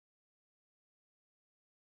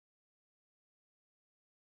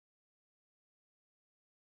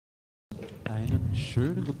Einen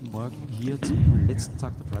schönen guten Morgen hier zum letzten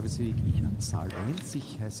Tag der Privacy Week in Saal 1.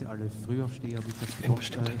 Ich heiße alle Frühaufsteher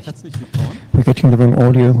herzlich willkommen. We're getting the wrong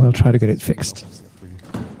audio. We'll try to get it fixed.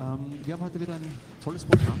 Wir haben heute wieder ein tolles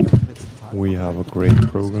Programm für den letzten Tag. We have a great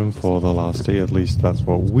program for the last day, at least that's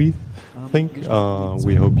what we think.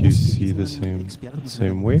 We hope you see the same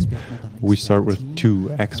way. We start with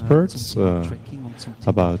two experts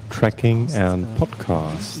about tracking and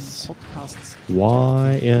podcasts.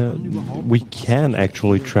 Why we can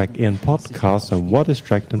actually track in podcasts and what is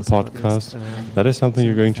tracked in podcasts. That is something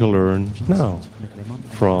you're going to learn now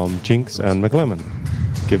from Jinx and McLemmon.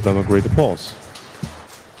 Give them a great applause.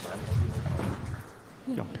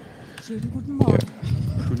 Yeah.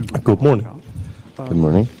 Good morning. Good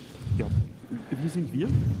morning.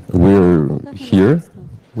 We're here.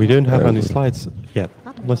 We don't have any slides yet.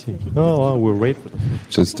 Let's see. Oh, we'll wait.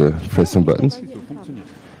 Just press some buttons.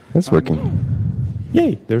 It's working.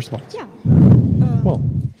 Yay, there's slides. Well,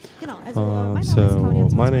 so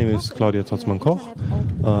my name is Claudia Totzmann-Koch.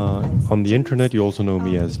 On the internet, you also know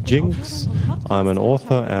me as Jinx. I'm an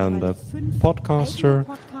author and a podcaster.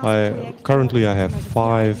 Currently I have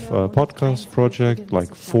 5 podcast projects,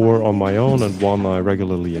 like 4 on my own and 1 I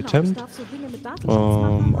regularly attend.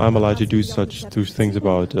 I'm allowed to do such things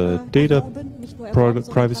about data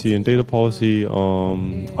privacy and data policy.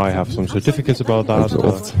 I have some certificates about that.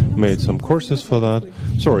 Made some courses for that.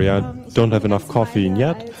 Sorry, I don't have enough caffeine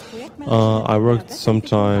yet. I worked some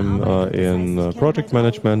time in project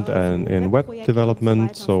management and in web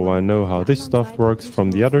development, so I know how this stuff works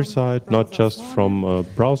from the other side, not just from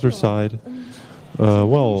browser side.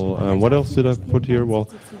 What else did I put here? Well,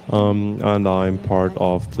 and I'm part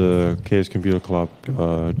of the Chaos Computer Club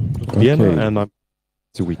Vienna, and I'm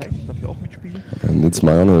ParivacyWeek. And it's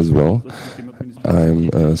my honor as well. I'm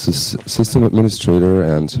a system administrator,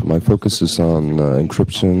 and my focus is on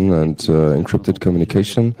encryption and encrypted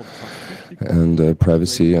communication and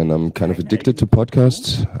privacy, and I'm kind of addicted to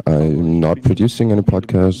podcasts. I'm not producing any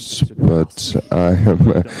podcasts, but I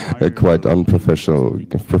am a quite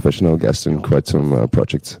professional guest in quite some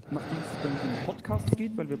projects.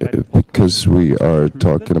 Because we are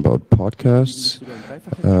talking about podcasts,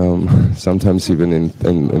 sometimes even in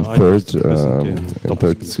third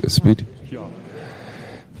speed.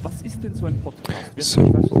 So,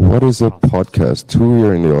 what is a podcast? Who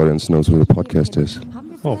here in the audience knows what a podcast is?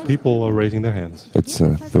 Oh, people are raising their hands. It's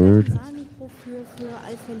a third.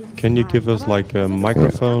 Can you give us like a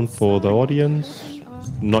microphone for the audience?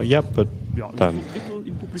 Not yet, but then.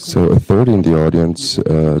 So a third in the audience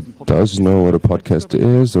does know what a podcast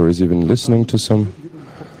is, or is even listening to some.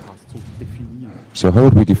 So how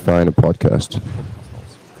would we define a podcast?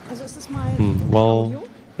 Well,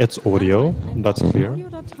 it's audio, that's clear.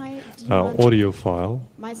 Audio file,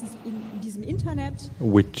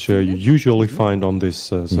 which you usually find on this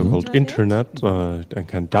so-called internet, and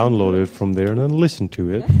can download it from there and then listen to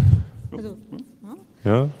it.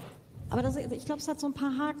 Yeah.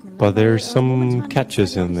 But there's some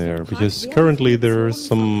catches in there, because currently there are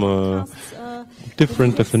some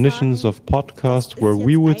different definitions of podcast where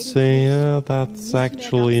we would say that's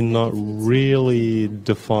actually not really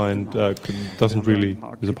defined, doesn't really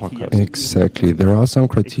is a podcast. Exactly. There are some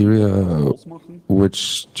criteria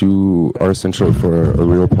which are essential for a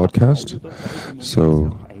real podcast.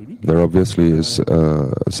 So there obviously is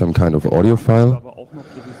some kind of audio file.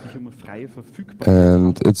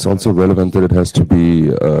 And it's also relevant that it has to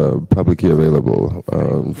be publicly available,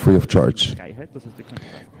 free of charge.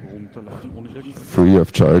 Free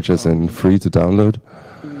of charge, as in free to download.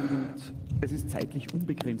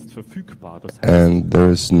 And there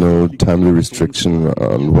is no timely restriction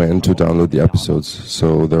on when to download the episodes.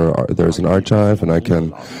 So there's an archive, and I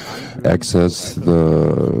can access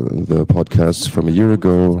the podcasts from a year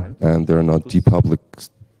ago, and they're not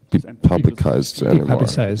depublicized anymore.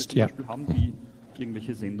 Depublicized, yeah.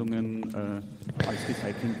 Irgendwelche Sendungen als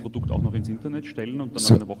Recyclingprodukt auch noch ins Internet stellen und dann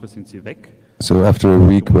nach einer Woche sind sie weg. So after a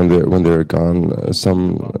week, when they're gone,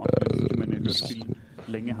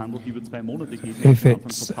 if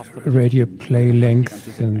it's radio play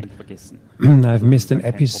length and I've missed an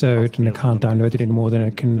episode and I can't download it anymore, then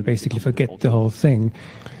I can basically forget the whole thing.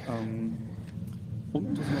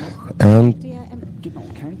 And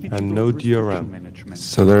no DRM.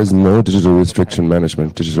 So there is no digital restriction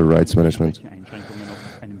management, digital rights management.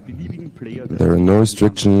 There are no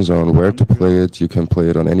restrictions on where to play it. You can play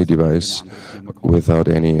it on any device without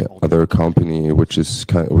any other company which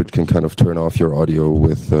can kind of turn off your audio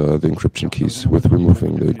with the encryption keys, with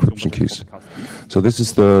removing the encryption keys. So this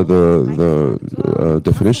is the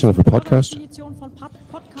definition of a podcast.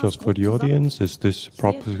 just for the audience, is this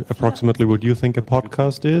approximately what you think a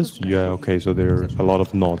podcast is? Yeah, okay, so there are a lot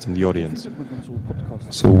of nods in the audience.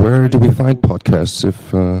 So where do we find podcasts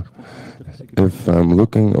if I'm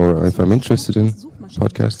looking or if I'm interested in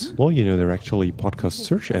podcasts? Well, you know, they're actually podcast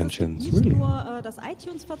search engines, really.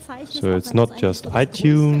 So it's not just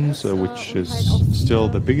iTunes, which is still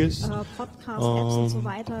the biggest,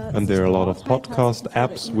 and there are a lot of podcast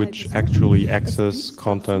apps which actually access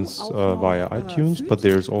contents via iTunes, but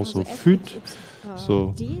there's also Fyt,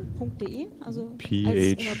 so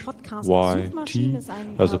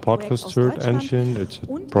PHYT as a podcast search engine. It's a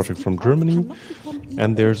project from Germany.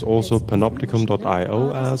 And there's also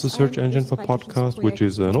panopticon.io as a search engine for podcast, which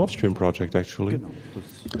is an Austrian project actually.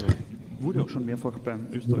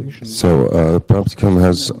 So Panopticon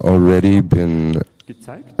has already been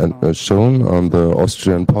shown on the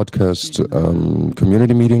Austrian podcast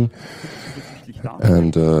community meeting,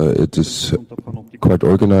 and it is quite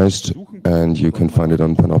organized, and you can find it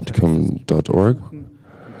on panopticon.org.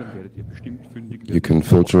 You can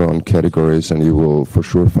filter on categories and you will for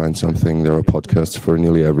sure find something. There are podcasts for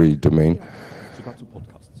nearly every domain,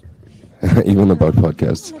 even about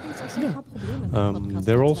podcasts.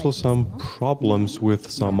 There are also some problems with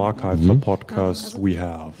some archives of podcasts we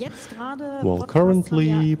have. Well,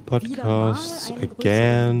 currently podcasts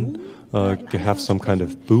again have some kind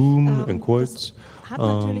of boom in quotes.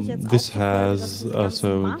 This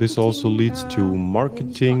also leads to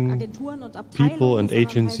marketing people and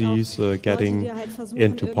agencies getting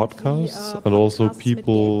into podcasts, and also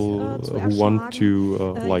people who want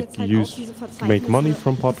to make money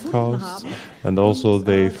from podcasts, and also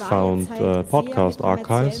they found podcast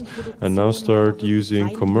archives and now start using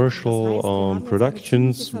commercial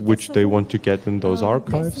productions which they want to get in those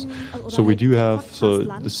archives. So we do have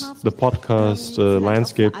the podcast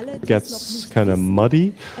landscape gets kind of muddy.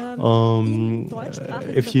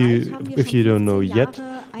 If you don't know yet,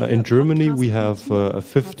 in Germany we have a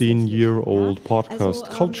 15-year-old podcast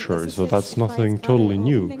culture, so that's nothing totally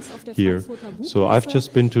new here. So I've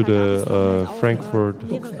just been to the Frankfurt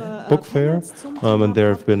Book Fair, and there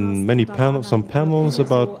have been some panels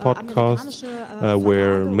about podcasts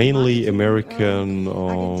where mainly American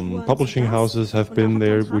publishing houses have been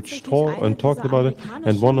there, which talked about it.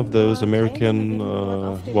 And one of those Americans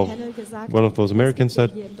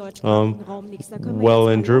said, "Well,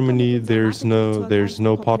 in Germany there's no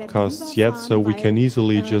podcasts yet, so we can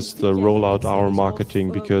easily just roll out our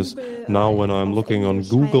marketing, because now when I'm looking on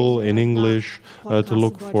Google in English to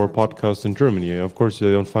look for podcasts in Germany, of course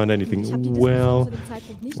I don't find anything." Well,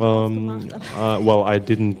 I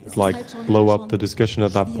didn't blow up the discussion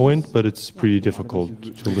at that point, but it's pretty difficult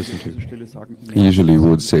to listen to. Usually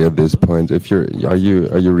would say at this point, are you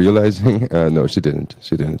realizing? No, she didn't.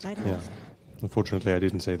 Yeah, unfortunately I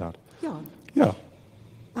didn't say that. Yeah.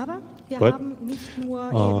 But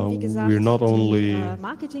we're not only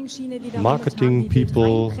marketing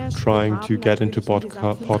people trying to get into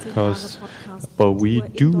podcasts, but we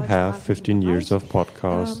do have 15 years of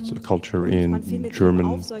podcast culture in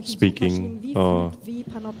German-speaking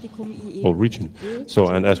region. So,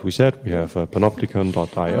 and as we said, we have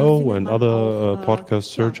panopticon.io and other podcast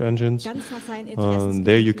search engines.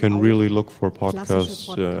 There you can really look for podcasts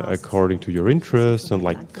according to your interests, and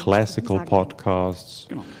like classical podcasts.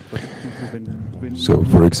 So,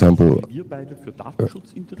 for example,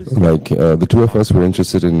 the two of us were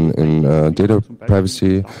interested in data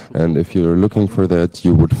privacy, and if you're looking for that,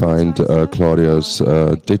 you would find Claudia's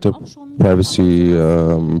data privacy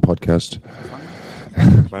podcast.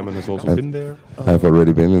 Simon has also been there. I've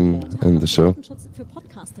already been in the show.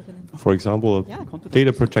 For example,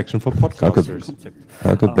 data protection for podcasters.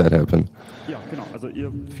 How could that happen?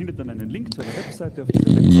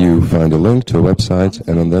 You find a link to a website,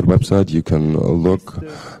 and on that website you can look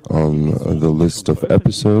on the list of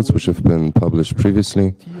episodes which have been published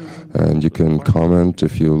previously, and you can comment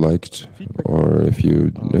if you liked or if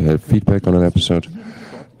you have feedback on an episode,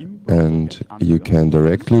 and you can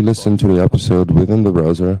directly listen to the episode within the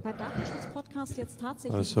browser.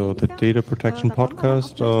 So the data protection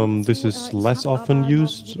podcast, this is less often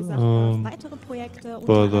used,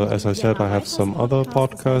 but as I said, I have some other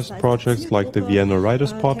podcast projects like the Vienna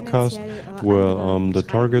Writers podcast, where the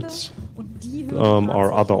targets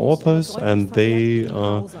are other authors, and they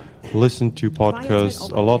listen to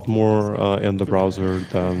podcasts a lot more in the browser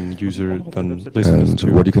than listeners do.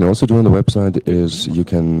 And what you can also do on the website is you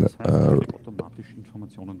can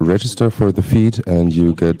register for the feed, and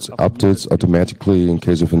you get updates automatically in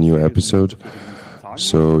case of a new episode.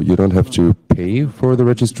 So you don't have to pay for the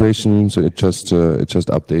registration, so it just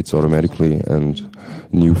updates automatically, and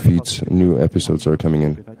new episodes are coming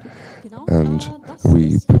in. and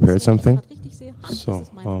we prepared something. So,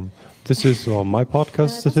 this is my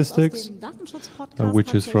podcast statistics,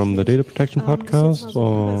 which is from the Data Protection Podcast.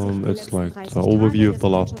 It's like an overview of the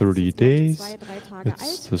last 30 days.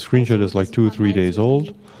 The screenshot is like 2 or 3 days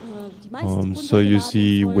old. So you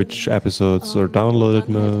see which episodes are downloaded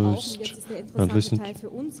most and listened.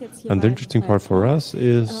 And the interesting part for us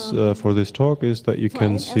is, for this talk, is that you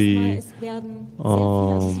can see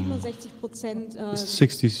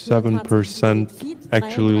 67%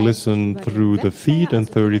 actually listen through the feed and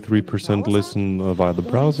 33% listen via the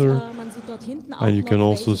browser. And you can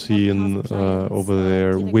also see over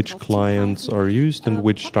there which clients are used and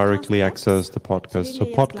which directly access the podcast. So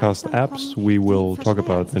podcast apps we will talk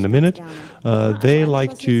about in a minute. They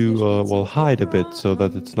like to hide a bit so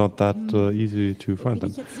that it's not that easy to find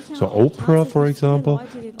them. So Opera, for example,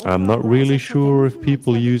 I'm not really sure if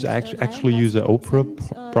people actually use the Opera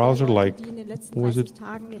browser. Like, what was it?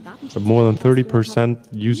 More than 30%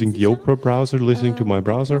 using the Opera browser, listening to my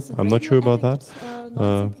browser. I'm not sure about that.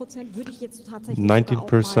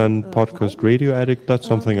 19% podcast radio addict, that's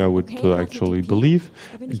something I would actually believe.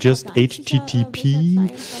 Just HTTP,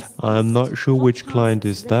 I'm not sure which client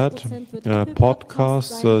is that.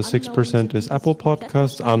 Podcasts, 6% is Apple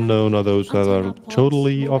Podcasts. Unknown are those that are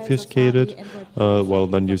totally obfuscated. Well,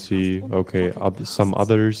 then you see, okay, some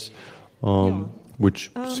others.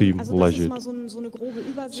 Which seem legit.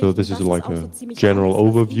 So this is like a general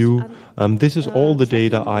overview. This is all the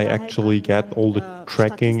data I actually get, all the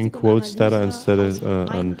tracking in quotes data and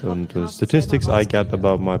statistics I get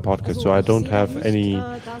about my podcast. So I don't have any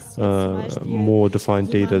more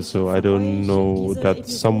defined data. So I don't know that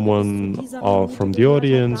someone from the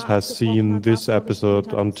audience has seen this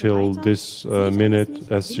episode until this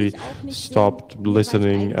minute as she stopped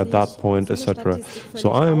listening at that point, etc.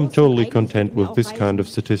 So I am totally content with this kind of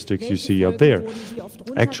statistics you see out there.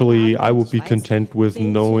 Actually, I would be content with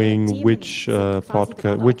knowing which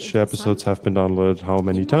episodes have been downloaded how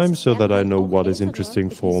many times, so that I know what is interesting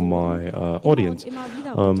for my audience.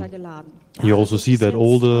 You also see that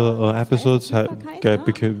all the episodes are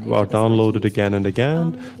downloaded again and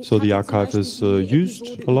again, so the archive is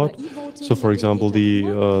used a lot. So, for example, the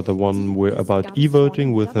one about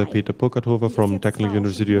e-voting with Peter Pokatova from Technical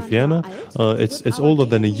University of Vienna, it's older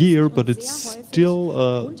than a year, but it's still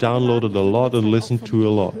downloaded a lot and listened to a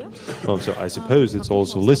lot. So I suppose it's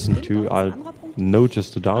also listened to. I know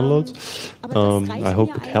just the downloads. I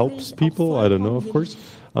hope it helps people. I don't know, of course.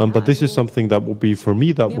 But this is something that would be, for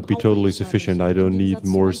me, that would be totally sufficient. I don't need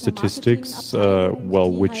more statistics,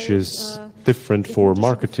 which is different for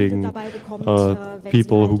marketing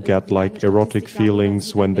people who get like erotic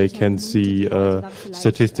feelings when they can see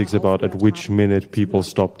statistics about at which minute people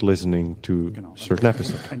stopped listening to certain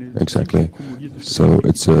episodes. Exactly. So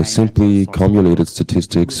it's simply cumulated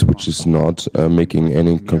statistics, which is not making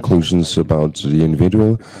any conclusions about the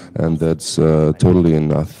individual, and that's totally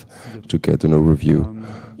enough to get an overview.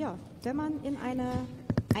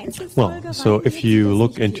 Well, so if you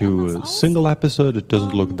look into a single episode, it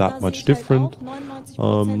doesn't look that much different.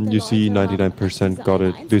 You see 99% got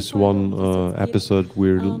it. This one episode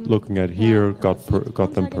we're looking at here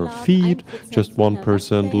got them per feed. Just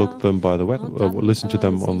 1% looked them by the web, listened to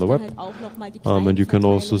them on the web. And you can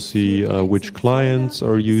also see which clients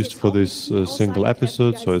are used for this single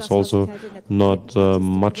episode. So it's also not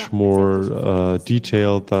much more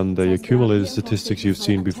detailed than the accumulated statistics you've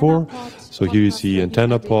seen before. So here you see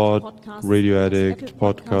AntennaPod, Radio Addict,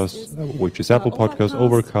 Podcast, which is Apple Podcast,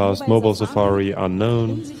 Overcast, Mobile Safari,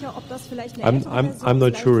 unknown. I'm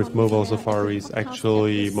not sure if Mobile Safari is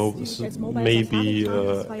actually maybe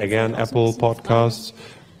again Apple Podcasts,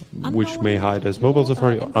 which may hide as Mobile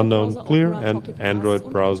Safari, unknown, clear, and Android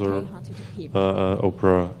browser,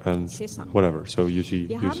 Opera, and whatever. So you're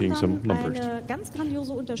seeing some numbers.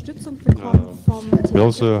 We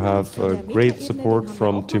also have great support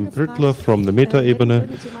from Tim Prittler from the Meta-Ebene.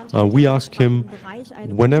 We asked him,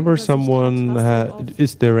 whenever someone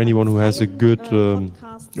is there anyone who has a good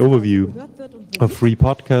overview of free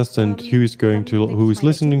podcasts and who is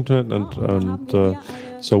listening to it, and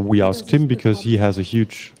so we asked him because he has a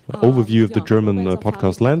huge overview of the German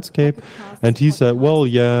podcast landscape, and he said, well,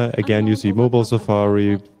 yeah, again, you see Mobile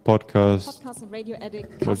Safari, Podcast,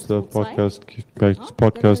 what's the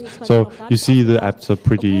podcast? So you see the apps are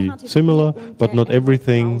pretty similar, but not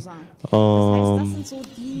everything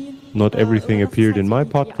appeared in my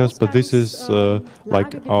podcast, but this is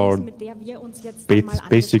like our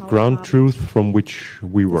basic ground truth from which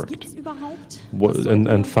we worked,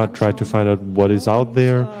 and tried to find out what is out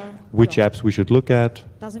there, which apps we should look at,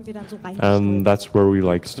 and that's where we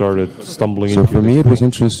started stumbling. So for me, it was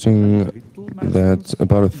interesting that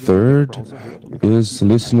about a third is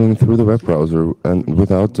listening through the web browser and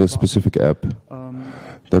without a specific app.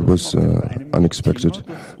 That was unexpected,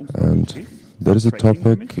 and that is a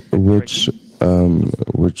topic which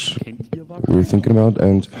we're thinking about,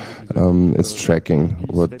 and it's tracking.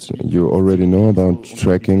 What you already know about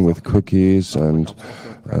tracking with cookies and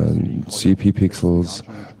CP pixels.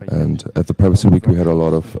 And at the Privacy Week we had a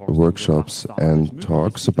lot of workshops and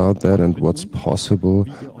talks about that and what's possible,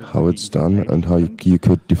 how it's done, and how you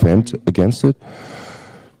could defend against it.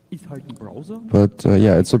 But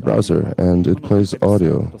yeah, it's a browser and it plays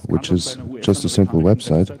audio, which is just a simple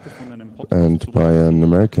website. And by an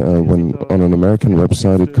American, on an American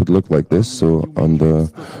website, it could look like this. So on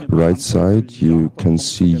the right side, you can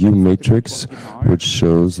see U matrix, which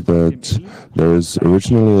shows that there is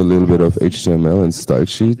originally a little bit of HTML and style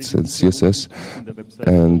sheets and CSS,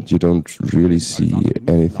 and you don't really see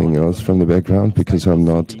anything else from the background because I'm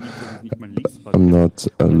not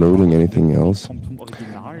loading anything else.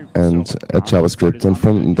 And a JavaScript,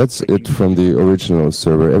 and that's it from the original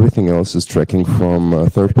server. Everything else is tracking from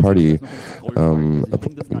third-party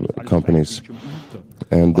companies.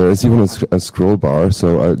 And there is even a scroll bar,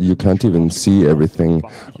 so you can't even see everything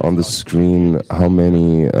on the screen, how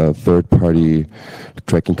many third-party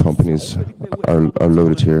tracking companies are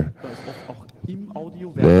loaded here.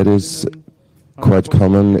 That is quite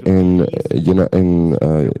common in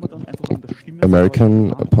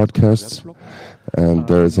American podcasts. And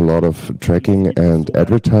there is a lot of tracking and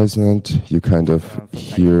advertisement. You kind of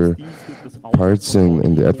hear parts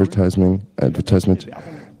in the advertisement.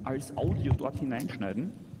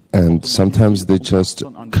 And sometimes they just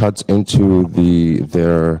cut into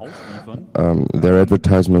their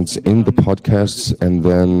advertisements in the podcasts and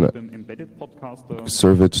then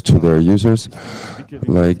serve it to their users,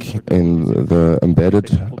 like in the embedded.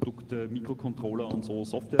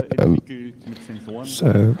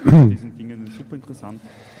 So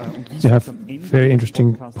you have very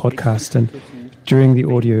interesting podcast, and during the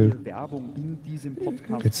audio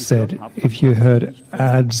it said if you heard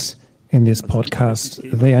ads in this podcast,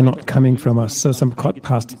 they are not coming from us. So some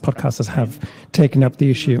podcasters have taken up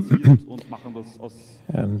the issue.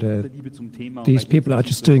 And these people are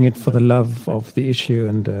just doing it for the love of the issue,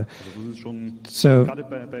 and so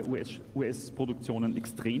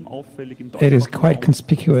it is quite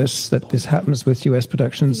conspicuous that this happens with US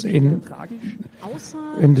productions. In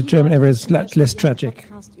the German area, it's less tragic.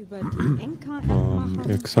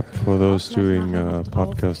 Except for those doing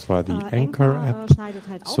podcasts via the Anchor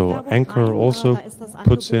app. So Anchor also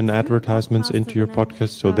puts in advertisements into your podcast.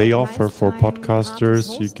 So they offer for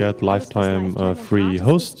podcasters, you get lifetime free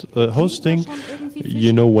hosting.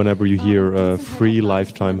 You know, whenever you hear free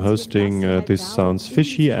lifetime hosting, this sounds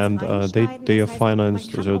fishy, and they are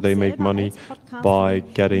financed, so they make money by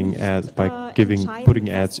getting ads, putting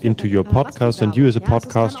ads into your podcast, and you as a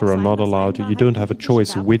podcaster are not allowed to, you don't have a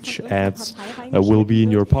choice which ads will be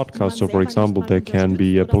in your podcast. So for example, there can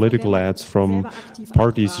be political ads from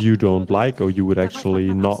parties you don't like or you would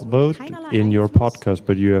actually not vote in your podcast,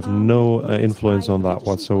 but you have no influence on that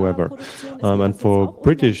whatsoever. And for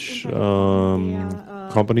British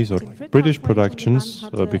companies or British productions,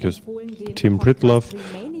 because Tim Pritlove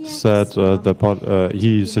said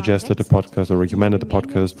he suggested the podcast or recommended the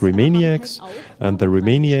podcast Remaniacs, and the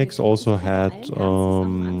Remaniacs also had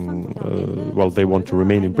they want to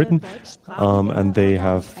remain in Britain, and they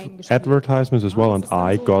have advertisements as well, and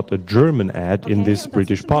I got a German ad in this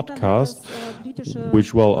British podcast,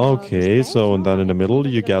 which so and then in the middle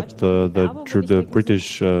you get the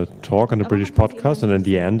British talk and the British podcast, and in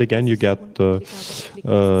the end again you get the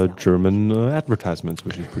German advertisements,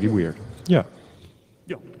 which is pretty weird. Yeah.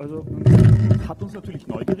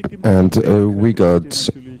 And we got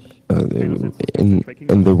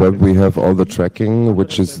in the web we have all the tracking,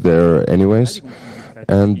 which is there anyways,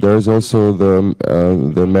 and there's also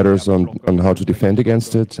the matters on how to defend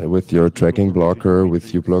against it with your tracking blocker,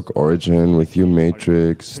 with uBlock Origin, with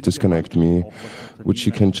uMatrix, Disconnect Me, which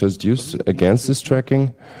you can just use against this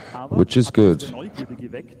tracking, which is good.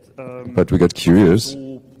 But we got curious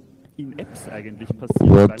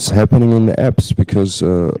what's happening in the apps, because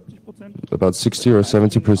about 60 or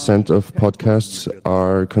 70% of podcasts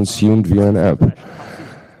are consumed via an app.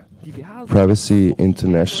 Privacy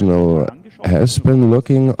International has been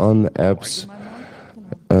looking on apps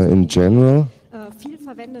in general.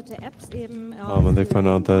 And they found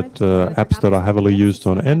out that apps that are heavily used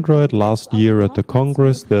on Android. Last year at the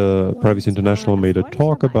Congress, the Privacy International made a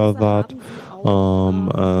talk about that,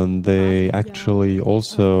 and they actually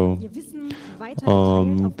also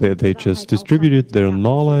They just distributed their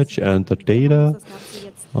knowledge and the data.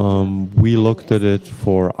 We looked at it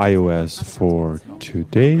for iOS for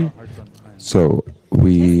today. So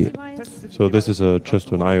this is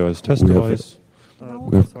just an iOS test device.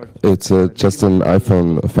 It's just an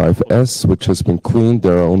iPhone 5S, which has been cleaned.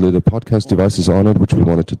 There are only the podcast devices on it, which we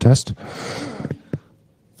wanted to test.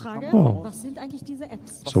 Oh.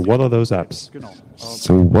 So what are those apps?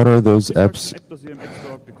 So what are those apps?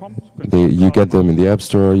 You get them in the App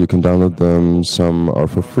Store, you can download them, some are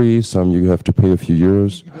for free, some you have to pay a few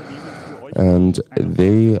euros. And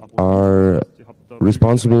they are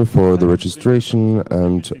responsible for the registration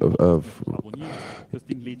and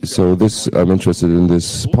so I'm interested in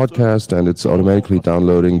this podcast, and it's automatically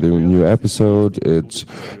downloading the new episode. It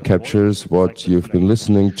captures what you've been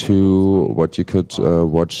listening to, what you could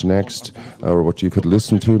watch next, or what you could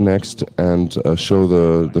listen to next, and show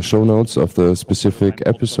the show notes of the specific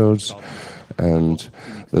episodes. And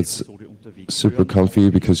that's super comfy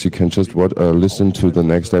because you can just listen to the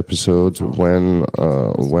next episode when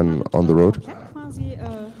on the road.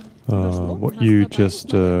 What you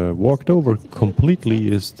just walked over completely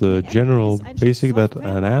is the general basic that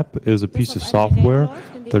an app is a piece of software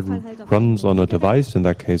that runs on a device, in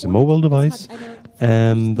that case a mobile device,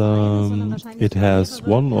 and it has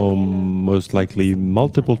one or most likely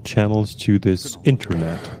multiple channels to this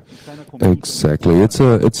internet. Exactly. It's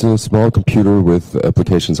a small computer with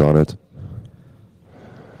applications on it.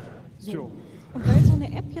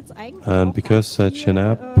 And because such an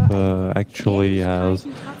app actually has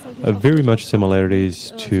very much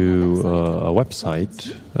similarities to a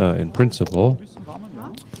website in principle,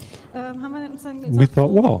 we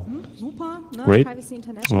thought, well, great.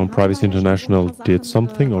 Privacy International did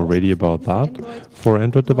something already about that for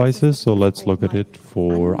Android devices, so let's look at it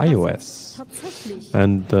for iOS.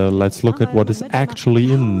 And let's look at what is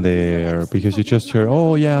actually in there, because you just hear,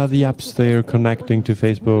 oh yeah, the app's there connecting to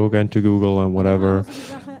Facebook and to Google and whatever.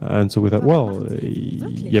 And so we thought, well,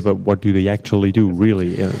 yeah, but what do they actually do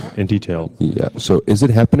really in detail? Yeah, so is it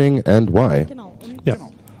happening and why? Yeah.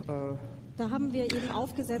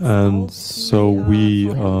 And so we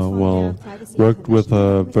worked with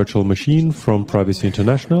a virtual machine from Privacy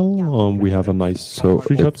International. We have a nice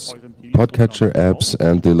screenshot. Podcatcher apps,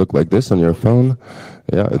 and they look like this on your phone.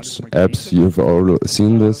 Yeah, it's apps, you've all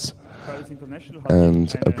seen this.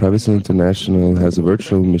 And Privacy International has a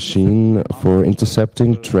virtual machine for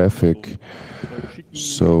intercepting traffic.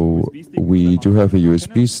 So we do have a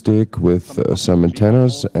USB stick with some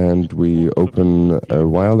antennas, and we open a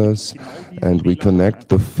wireless, and we connect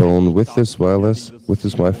the phone with this wireless, with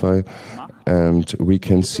this Wi-Fi, and we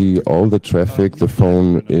can see all the traffic the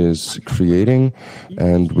phone is creating,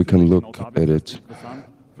 and we can look at it,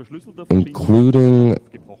 including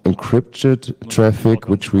encrypted traffic,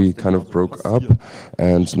 which we kind of broke up,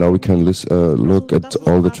 and now we can look at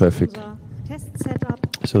all the traffic.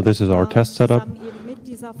 So this is our test setup,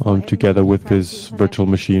 together with this virtual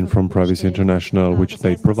machine from Privacy International, which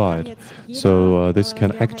they provide. So this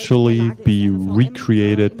can actually be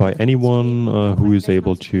recreated by anyone who is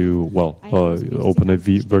able to, open a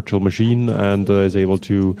virtual machine and is able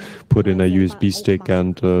to put in a USB stick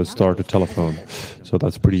and start a telephone. So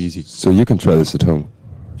that's pretty easy. So you can try this at home.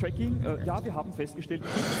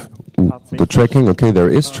 The tracking, okay, there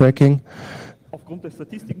is tracking.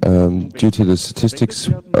 Due to the statistics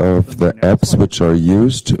of the apps which are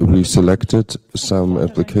used, we selected some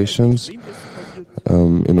applications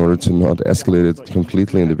in order to not escalate it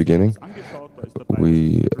completely in the beginning.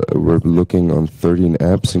 We were looking on 13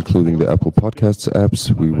 apps, including the Apple Podcasts apps.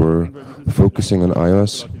 We were focusing on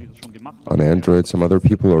iOS. On Android, some other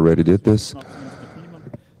people already did this.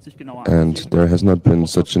 And there has not been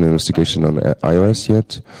such an investigation on iOS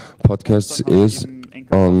yet. Podcasts is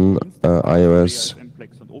on iOS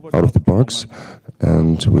out of the box,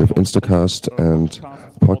 and we have Instacast and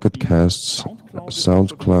Pocket Casts,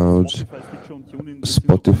 SoundCloud,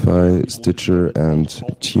 Spotify, Stitcher, and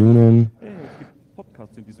TuneIn.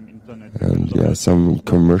 And yeah, some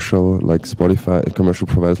commercial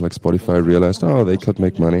providers like Spotify realized, they could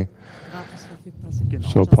make money.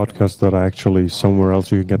 So podcasts that are actually somewhere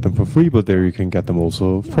else you can get them for free, but there you can get them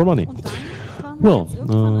also for money. Well,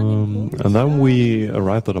 and then we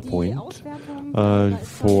arrived at a point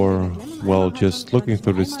for just looking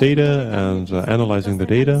through this data and analyzing the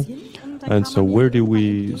data. And so where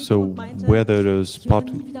there is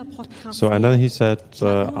and then he said,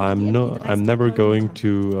 I'm never going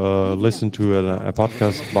to listen to a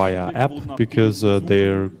podcast via app because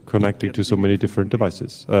they're connecting to so many different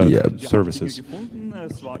devices, services.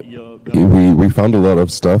 We found a lot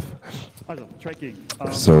of stuff.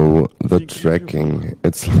 So the tracking,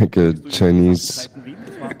 it's like a Chinese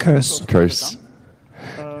curse.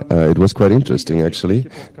 It was quite interesting, actually.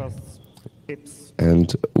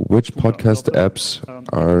 And which podcast apps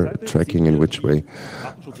are tracking in which way?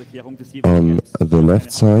 On the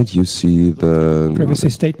left side, you see the privacy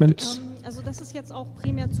statements of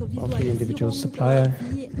the individual supplier.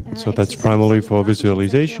 So that's primarily for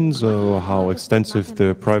visualization, so how extensive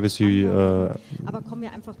the privacy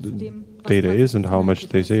data is and how much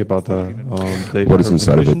they say about the data. What is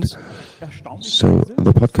inside of it? So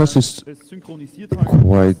the podcast is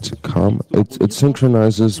quite calm. It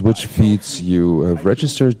synchronizes which feeds you have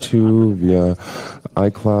registered to via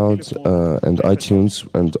iCloud and iTunes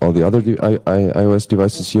and all the other iOS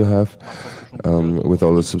devices you have. With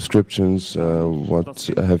all the subscriptions, what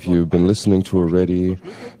have you been listening to already?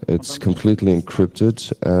 It's completely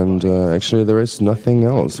encrypted, and actually there is nothing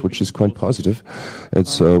else, which is quite positive.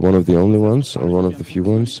 It's one of the only ones, or one of the few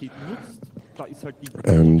ones,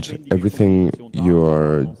 and everything you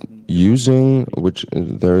are using, which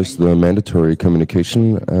there is the mandatory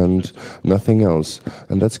communication and nothing else,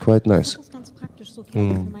 and that's quite nice.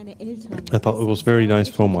 I thought it was very nice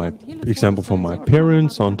for my example for my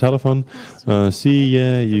parents on telephone. See,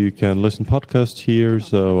 yeah, you can listen podcast here.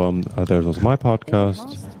 So there was my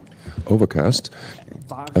podcast. Overcast.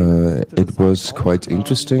 It was quite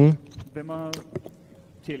interesting.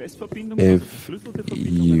 If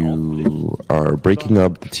you are breaking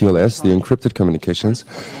up the TLS, the encrypted communications,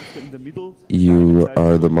 you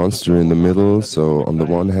are the monster in the middle. So on the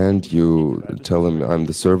one hand, you tell them I'm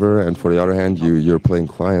the server, and for the other hand, you're playing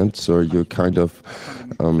client. So you're kind of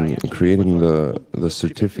creating the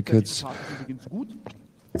certificates.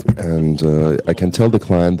 And I can tell the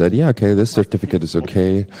client that, yeah, okay, this certificate is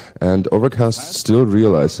okay. And Overcast still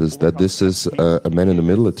realizes that this is a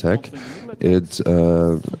man-in-the-middle attack. It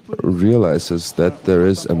realizes that there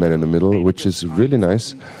is a man in the middle, which is really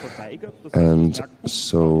nice. And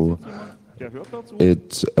so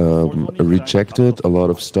it rejected a lot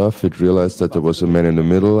of stuff. It realized that there was a man in the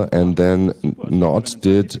middle, and then not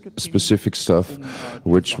did specific stuff,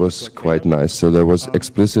 which was quite nice. So there was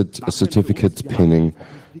explicit certificate pinning.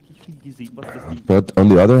 But on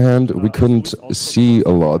the other hand, we couldn't see a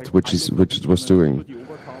lot, which it was doing.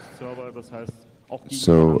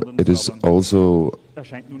 So it is also.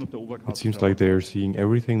 It seems like they're seeing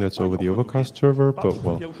everything that's over the Overcast server, but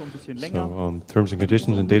well, so terms and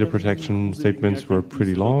conditions and data protection statements were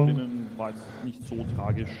pretty long.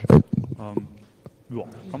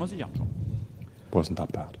 Wasn't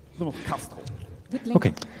that bad.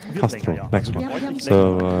 Okay, Castro, next one.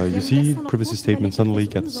 So you see, privacy statement suddenly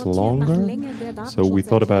gets longer. So we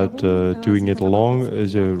thought about doing it long,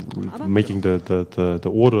 making the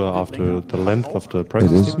order after the length of the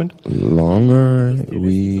privacy statement. Longer.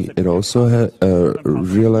 It also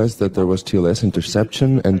realized that there was TLS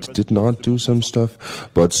interception and did not do some stuff,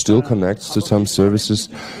 but still connects to some services.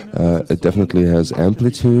 It definitely has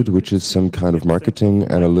amplitude, which is some kind of marketing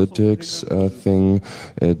analytics thing.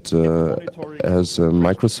 It has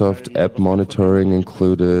Microsoft app monitoring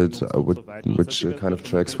included, which kind of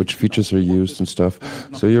tracks which features are used and stuff.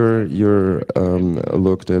 So you're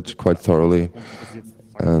looked at quite thoroughly,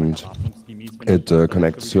 and it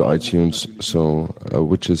connects to iTunes, so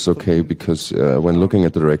which is okay because when looking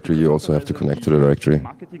at the directory, you also have to connect to the directory.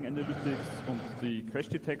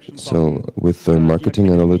 So with the marketing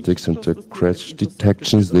analytics and the crash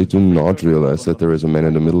detections, they do not realize that there is a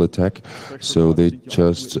man-in-the-middle attack. So they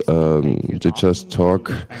just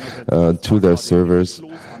talk to their servers.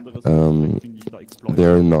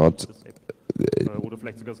 They're not.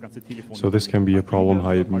 So this can be a problem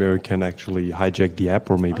how it can actually hijack the app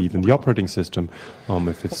or maybe even the operating system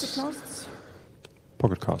if it's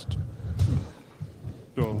PocketCast.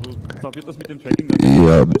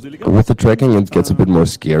 Yeah, with the tracking it gets a bit more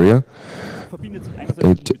scarier.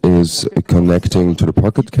 It is connecting to the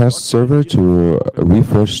PocketCast server to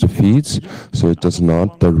refresh the feeds, so it does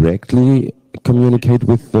not directly communicate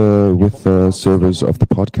with the servers of the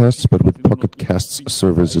podcasts, but with PocketCast's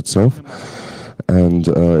servers itself. And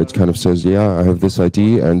it kind of says, yeah, I have this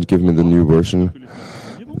ID and give me the new version.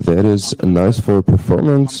 That is nice for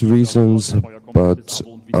performance reasons, but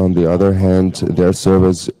on the other hand, their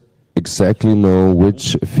servers exactly know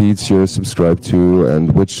which feeds you're subscribed to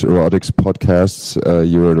and which erotics podcasts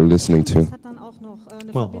you're listening to.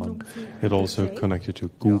 Well, it also connected to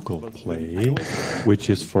Google Play, which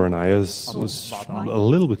is for an iOS a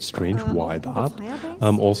little bit strange. Why that?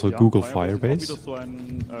 Also Google Firebase.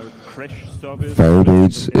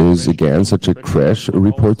 Firebase is again such a crash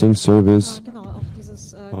reporting service.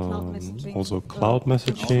 Also cloud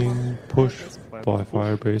messaging, push. by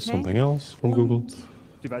Firebase, something else from Google.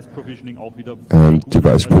 And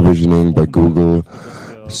device provisioning by Google.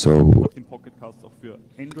 So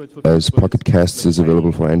as Pocket Casts is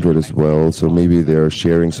available for Android as well, so maybe they're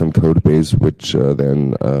sharing some code base which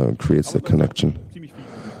then creates the connection.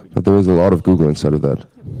 But there is a lot of Google inside of that.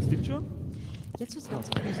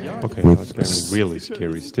 Okay, that's getting really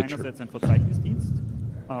scary. Stitcher.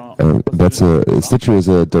 Stitcher is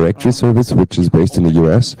a directory service which is based in the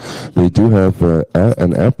US. They do have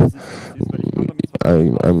an app.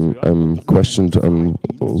 I'm questioned on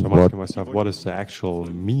So I'm asking myself, what is the actual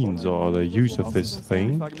means or the use of this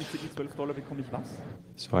thing?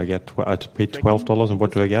 So I pay $12, and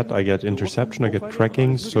what do I get? I get interception, I get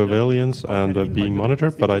tracking, surveillance, and being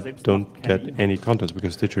monitored, but I don't get any contents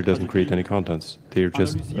because Stitcher doesn't create any contents. They're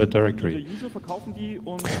just a directory.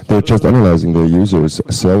 They're just analyzing their users,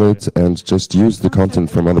 sell it, and just use the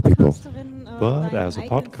content from other people. But as a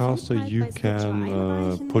podcaster, you can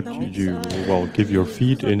give your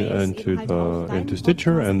feed into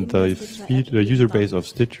Stitcher, and the user base of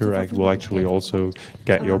Stitcher will actually also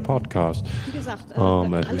get your podcast.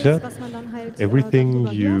 As we said, everything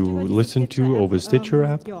you listen to over Stitcher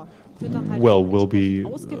app, will be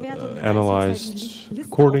analyzed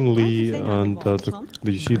accordingly, and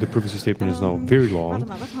you see the privacy statement is now very long.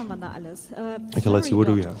 Okay, let's see, what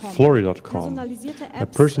do we have? Flori.com,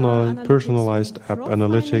 personalized app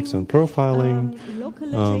analytics and profiling,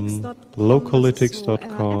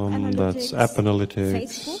 localytics.com, that's app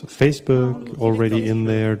analytics, Facebook already in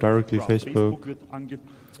there, directly Facebook.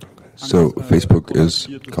 So Facebook is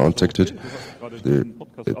contacted.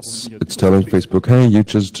 It's telling Facebook, hey, you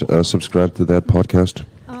just subscribe to that podcast.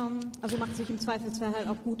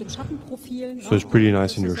 So it's pretty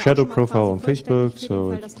nice in your shadow profile on Facebook.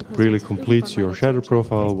 So it really completes your shadow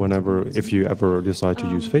profile if you ever decide to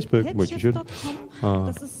use Facebook, which you should.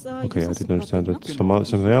 Okay, I didn't understand that.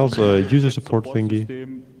 Something else, user support thingy.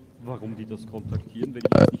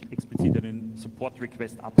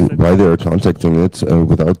 Why they are contacting it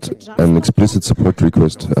without an explicit support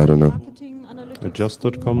request, I don't know.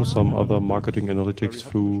 Adjust.com, some other marketing analytics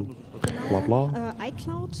through blah blah.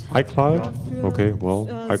 iCloud. Okay, well,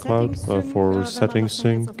 iCloud for settings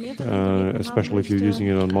sync, especially if you're using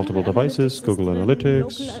it on multiple devices. Google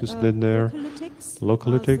Analytics is in there.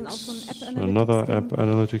 Localytics, another app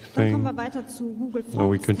analytics thing. Now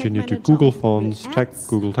we continue to Google Fonts,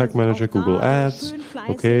 Google Tag Manager, Google Ads.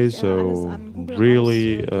 Okay, so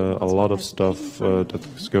really a lot of stuff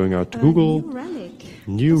that's going out to Google.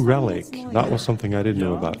 New Relic, that was something I didn't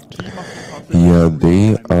know about. Yeah,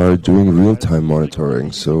 they are doing real-time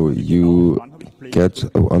monitoring, so you get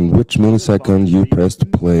on which millisecond you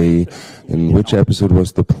pressed play, in which episode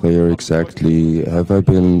was the player exactly, have I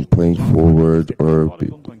been playing forward, or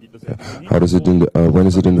how does it when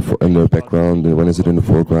is it in the background, when is it in the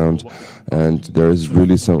foreground, and there is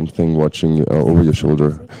really something watching over your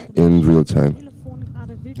shoulder in real time.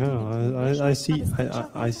 Yeah,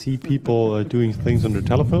 I see people doing things on their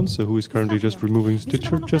telephones. So who is currently just removing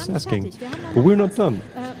Stitcher? Just asking, but we're not done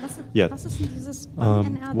yet.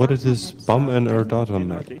 What is this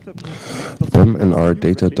bumnr.net?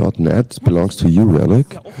 Bumnrdata.net belongs to you,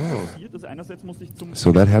 Relic. Oh.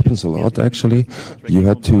 So that happens a lot, actually. You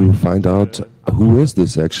had to find out who is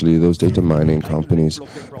this actually, those data mining companies,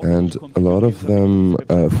 and a lot of them.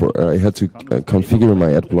 I had to configure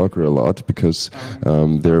my ad blocker a lot because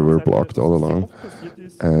they were blocked all along.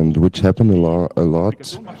 And which happened a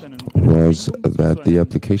lot was that the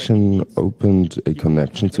application opened a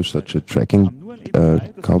connection to such a tracking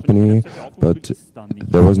company, but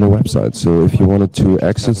there was no website. So if you wanted to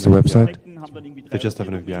access the website, they just have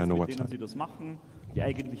no website.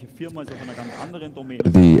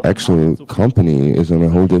 The actual company is on a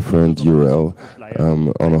whole different URL,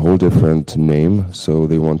 on a whole different name. So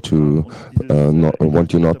they want you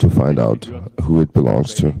not to find out who it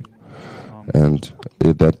belongs to, and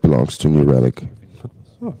that belongs to New Relic.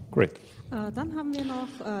 Oh, great.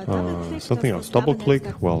 Something else. Double click.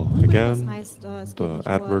 Well, again, the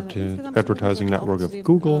advertising network of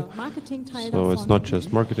Google. So it's not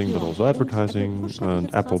just marketing, but also advertising. And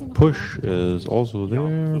Apple Push is also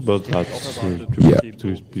there, but that's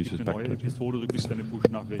to be suspected.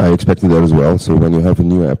 I expected that as well. So when you have a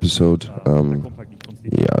new episode,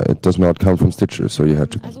 it does not come from Stitcher. So you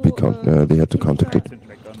had to they had to contact it.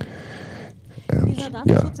 And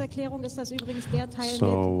yeah.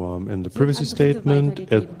 So in the privacy statement,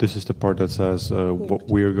 this is the part that says what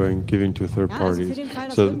we are giving to third parties.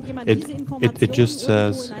 So it just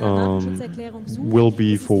says will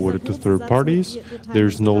be forwarded to third parties.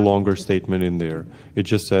 There's no longer statement in there. It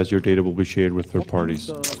just says your data will be shared with third parties.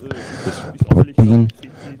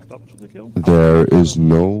 There is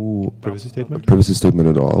no privacy statement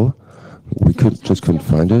at all. We couldn't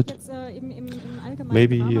find it.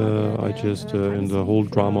 Maybe I just, in the whole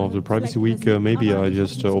drama of the Privacy Week, maybe I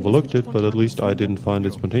just overlooked it, but at least I didn't find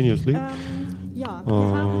it spontaneously.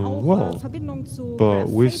 Well, but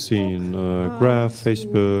we've seen Graph,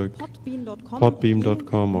 Facebook,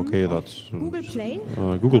 Podbean.com, okay, that's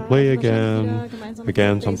Google Play again,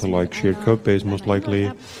 something like shared code base most likely.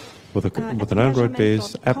 With an Android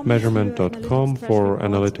base, appmeasurement.com for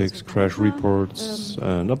analytics, crash reports,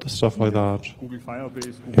 and other stuff like that.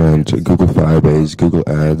 And Google Firebase, Google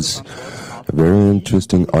Ads, a very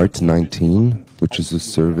interesting Art19, which is a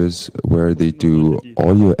service where they do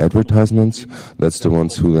all your advertisements. That's the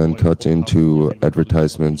ones who then cut into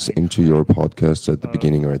advertisements into your podcast at the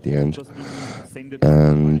beginning or at the end.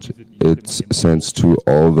 And it sends to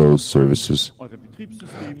all those services.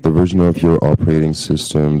 The version of your operating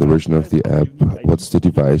system, the version of the app, what's the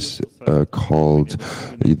device called.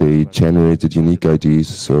 They generated unique IDs,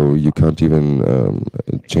 so you can't even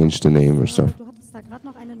change the name or stuff.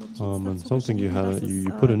 And something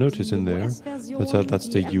you put a notice in there that's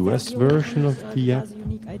the US version of the app.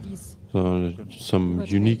 Some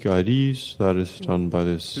unique IDs that is done by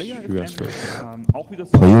this US version.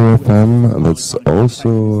 Player FM, that's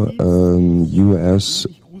also a US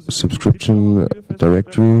subscription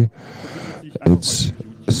directory. It's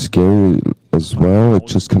scary as well. It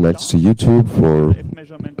just connects to YouTube for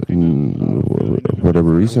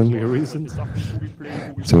whatever reason.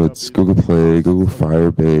 So it's Google Play, Google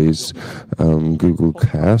Firebase, Google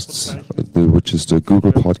Casts, which is the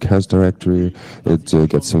Google Podcast directory. It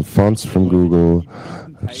gets some fonts from Google.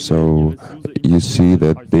 So you see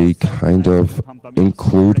that they kind of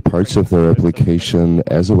include parts of their application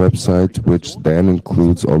as a website, which then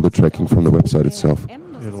includes all the tracking from the website itself.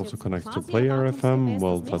 It also connects to Player FM,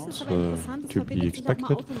 well, that's to be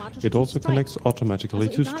expected. It also connects automatically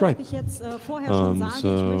to Stripe. So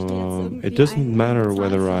it doesn't matter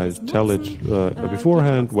whether I tell it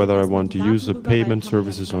beforehand, whether I want to use the payment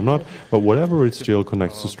services or not, but whatever, it still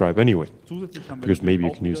connects to Stripe anyway, because maybe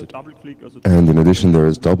you can use it. And in addition, there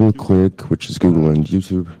is DoubleClick, which is Google and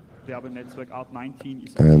YouTube.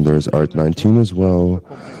 And there's Art19 as well,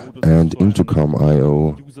 and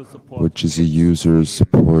Intercom.io, which is a user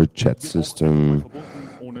support chat system.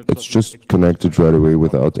 It's just connected right away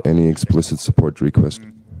without any explicit support request.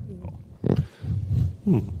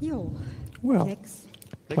 Well,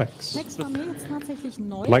 Plex.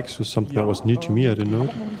 Plex was something that was new to me, I didn't know.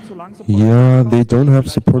 Yeah, they don't have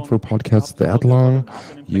support for podcasts that long.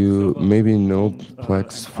 You maybe know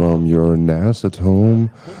Plex from your NAS at home,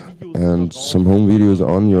 and some home videos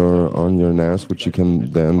on your NAS, which you can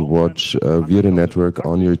then watch via the network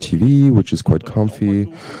on your TV, which is quite comfy.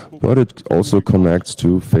 But it also connects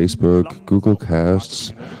to Facebook, Google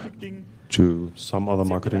Casts, to some other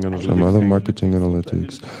marketing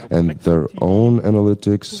analytics, and their own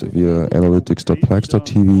analytics via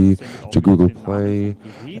analytics.plex.tv to Google Play,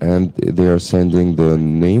 and they are sending the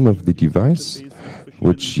name of the device,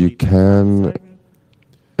 which you can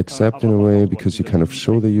accept in a way because you kind of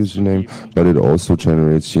show the username, but it also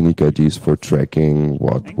generates unique IDs for tracking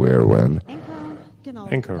what, where, when.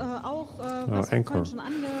 Anchor.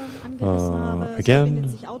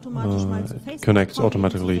 Again, connects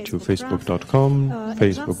automatically to Facebook.com,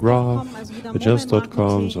 Facebook Graph,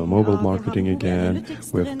 Adjust.com, so mobile marketing again.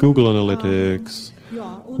 We have Google Analytics.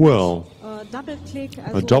 Well,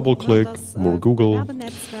 a double click, more Google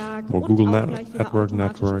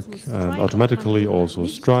network, and automatically also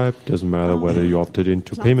Stripe. Doesn't matter whether you opted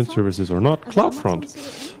into payment services or not. CloudFront,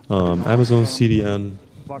 Amazon CDN.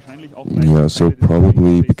 Yeah, so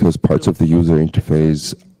probably because parts of the user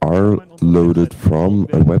interface are loaded from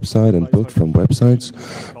a website and built from websites,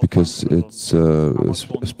 because it's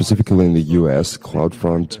specifically in the US,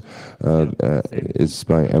 CloudFront is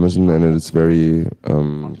by Amazon, and it's very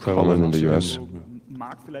common in the US.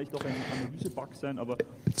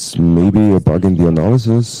 It's maybe a bug in the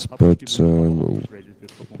analysis, but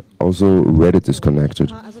also Reddit is connected.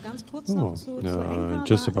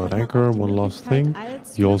 Just about Anchor, one last thing.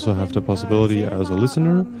 You also have the possibility as a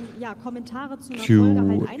listener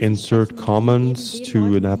to insert comments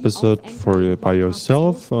to an episode by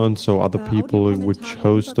yourself, and so other people which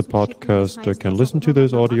host the podcast can listen to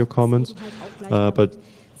those audio comments. But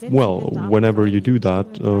Well, whenever you do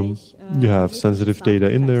that, you have sensitive data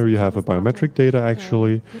in there, you have a biometric data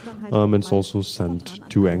actually, and it's also sent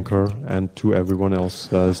to Anchor and to everyone else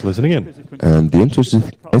that is listening in. And the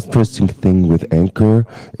interesting thing with Anchor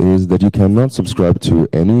is that you cannot subscribe to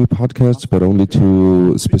any podcasts, but only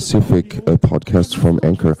to specific podcasts from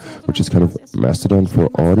Anchor, which is kind of Mastodon for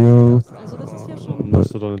audio.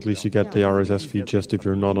 Mastodon, at least you get the RSS feed just if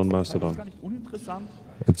you're not on Mastodon.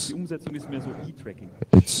 It's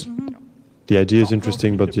the idea is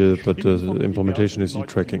interesting, but the implementation is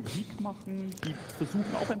e-tracking.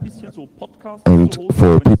 And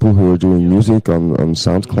for people who are doing music on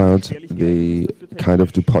SoundCloud, they kind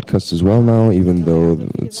of do podcasts as well now, even though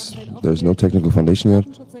there's no technical foundation yet.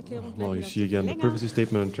 Well, you see again the privacy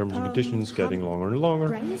statement and terms and conditions getting longer and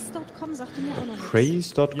longer.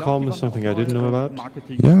 Praise.com is something I didn't know about.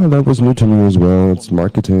 Yeah, that was new to me as well. It's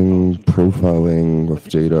marketing, profiling of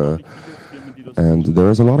data. And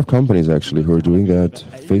there's a lot of companies actually who are doing that.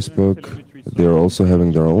 Facebook, they're also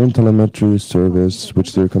having their own telemetry service,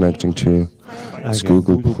 which they're connecting to. It's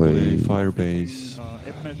Google Play, Firebase,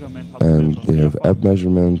 and they have app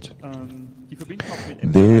measurement.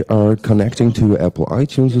 They are connecting to Apple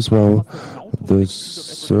iTunes as well. The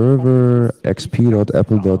server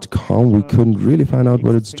xp.apple.com, we couldn't really find out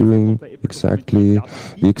what it's doing exactly.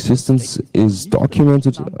 The existence is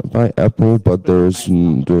documented by Apple, but there's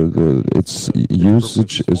its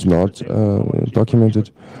usage is not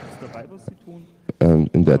documented. And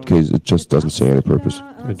in that case, it just doesn't serve any purpose.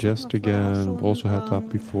 Adjust again. We've also had that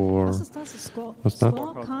before. What's that?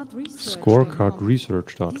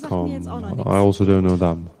 Scorecardresearch.com. I also don't know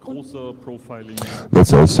them.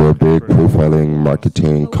 That's also a big profiling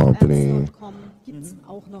marketing company.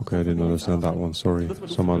 Okay, I didn't understand that one. Sorry,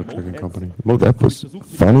 some other tracking company. That was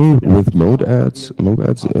funny with mode ads. I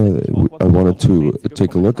wanted to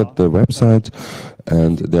take a look at the website,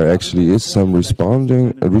 and there actually is some response,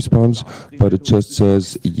 but it just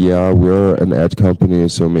says, "Yeah, we're an ad company,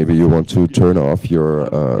 so maybe you want to turn off your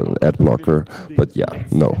ad blocker." But yeah,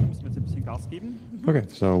 no. Okay,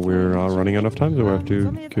 so we're running out of time, so we have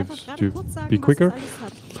to be quicker.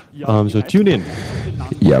 So tune in.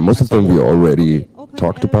 Yeah, most of them we already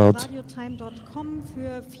talked about.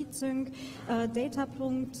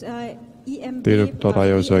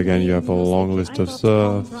 Data.io, so again, you have a long list of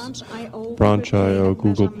stuff. Branch.io,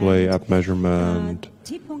 Google Play, App Measurement,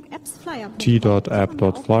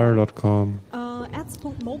 t.app.flyer.com,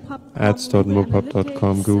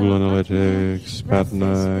 ads.mopub.com, Google Analytics,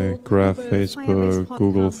 Patnike, Graph, Facebook,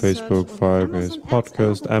 Google, Facebook, Firebase,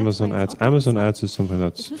 Podcast, Amazon Ads. Amazon Ads is something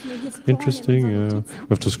that's interesting. We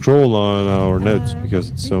have to scroll on our notes because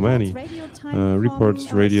it's so many. Reports,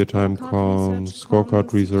 RadioTime.com,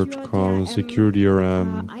 ScorecardResearch.com,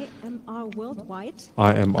 SecurityRM,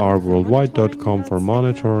 IMRWorldwide.com for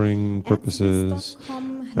monitoring purposes,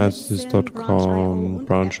 Adsys.com,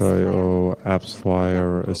 Branch.io,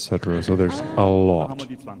 AppsFlyer, etc. So there's a lot.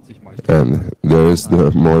 And there is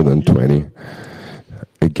more than 20.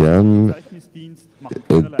 Again,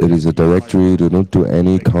 it is a directory. They don't do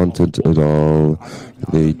any content at all.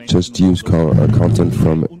 They just use content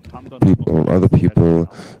from other people,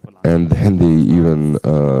 and then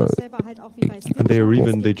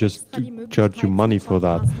they just charge you money for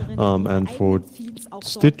that. And for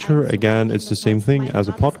Stitcher, again, it's the same thing. As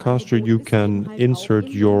a podcaster, you can insert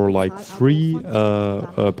your free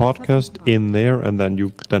podcast in there, and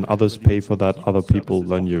then others pay for that. Other people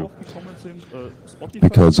than you.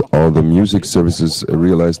 Because all the music services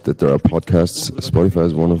realized that there are podcasts. Spotify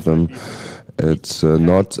is one of them. It's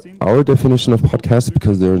not our definition of podcasts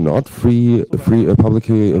because they're not free,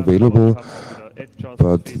 publicly available,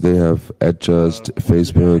 but they have Adjust,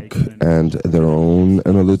 Facebook, and their own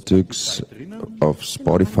analytics of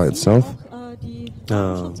Spotify itself.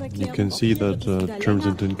 You can see that terms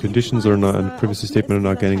and conditions and privacy statement are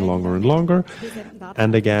now getting longer and longer.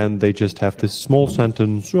 And again, they just have this small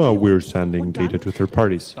sentence, we're sending data to third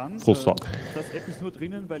parties. Full stop.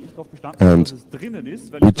 And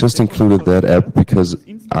we just included that app because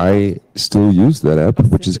I still use that app,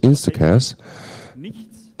 which is Instacast.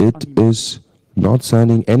 It is not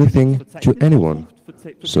sending anything to anyone.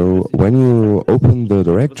 So when you open the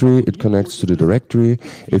directory, it connects to the directory.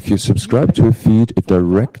 If you subscribe to a feed, it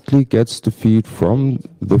directly gets the feed from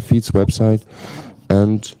the feed's website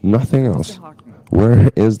and nothing else. Where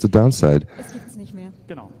is the downside?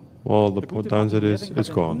 Well, the downside is it's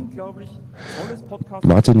gone.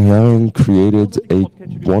 Martin Herring created a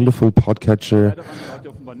wonderful podcatcher,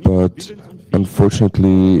 but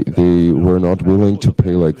unfortunately they were not willing to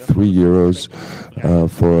pay €3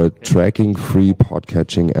 for a tracking-free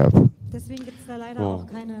podcatching app. Well,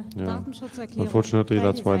 yeah. Unfortunately,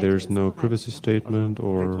 that's why there's no privacy statement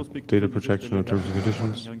or data protection or terms and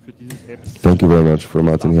conditions. Thank you very much for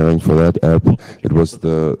Martin Herring for that app. It was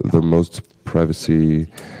the most privacy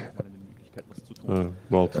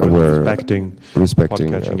respecting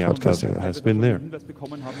podcasting app has been there.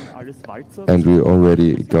 And we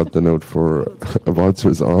already got the note for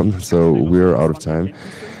Waltzers on, so we're out of time.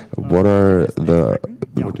 What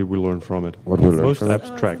did we learn from it? Most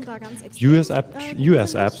apps track. US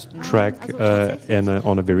apps track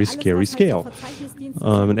on a very scary scale.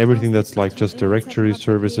 And everything that's like just directory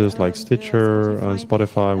services like Stitcher,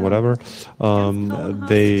 Spotify, whatever,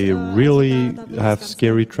 they really have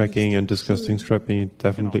scary tracking and disgusting tracking. It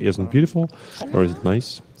definitely isn't beautiful, or is it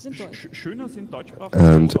nice?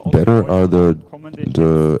 And better are the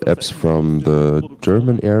apps from the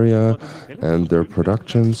German area and their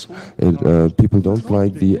productions. People don't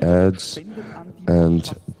like the ads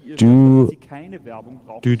and do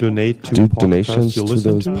donations to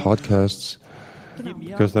those podcasts.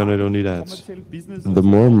 Because then I don't need ads. The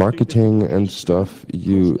more marketing and stuff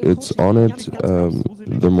it's on it,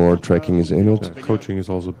 the more tracking is in it. Yeah, coaching is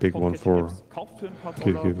also a big one for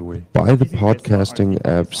giveaway. Buy the podcasting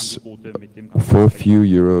apps for a few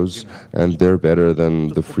euros, and they're better than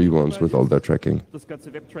the free ones with all their tracking.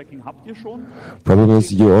 Problem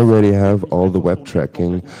is, you already have all the web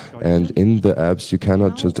tracking, and in the apps you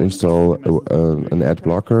cannot just install an ad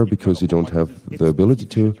blocker because you don't have the ability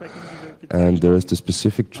to. And there is the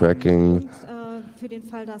specific tracking.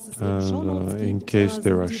 In case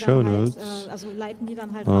there are show notes,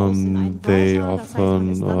 they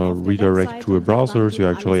often redirect to a browser, so you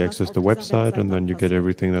actually access the website, and then you get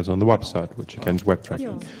everything that's on the website, which against web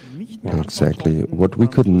tracking. Exactly. What we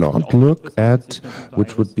could not look at,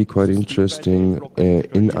 which would be quite interesting,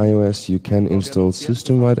 in iOS you can install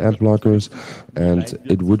system-wide ad blockers, and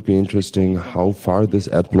it would be interesting how far this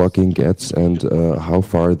ad blocking gets and how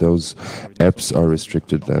far those apps are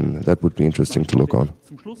restricted then. That would be interesting to look on.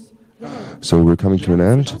 So we're coming to an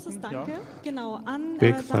end.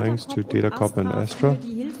 Big thanks to Datacop and Astra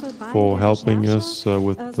for helping us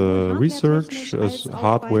with the research, as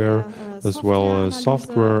hardware as well as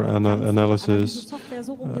software analysis,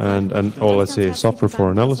 or let's say software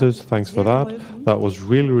for analysis. Thanks for that. That was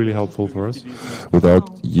really, really helpful for us. Without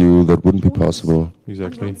you, that wouldn't be possible.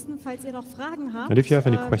 Exactly. And if you have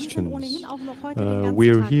any questions,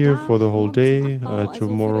 we're here for the whole day.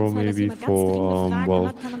 Tomorrow maybe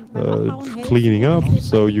for cleaning up.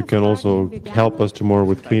 So you can also help us tomorrow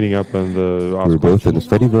with cleaning up and we're both in the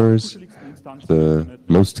Fediverse, the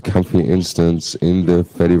most comfy instance in the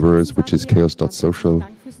Fediverse, which is chaos.social.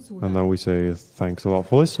 And now we say thanks a lot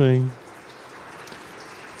for listening.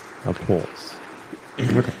 Applause.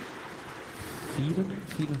 Okay.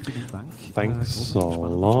 Thanks a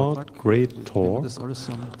lot. Great talk.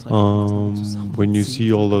 When you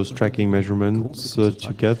see all those tracking measurements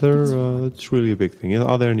together, it's really a big thing.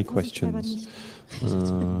 Are there any questions?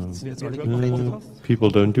 People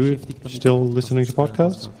don't do it. Still listening to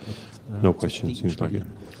podcasts? No questions. Seems like it.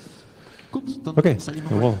 Okay.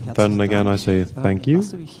 Well, then again, I say thank you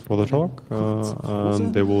for the talk.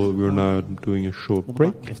 And we're now doing a short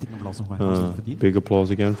break. Big applause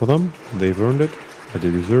again for them. They've earned it.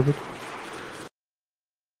 They deserve it.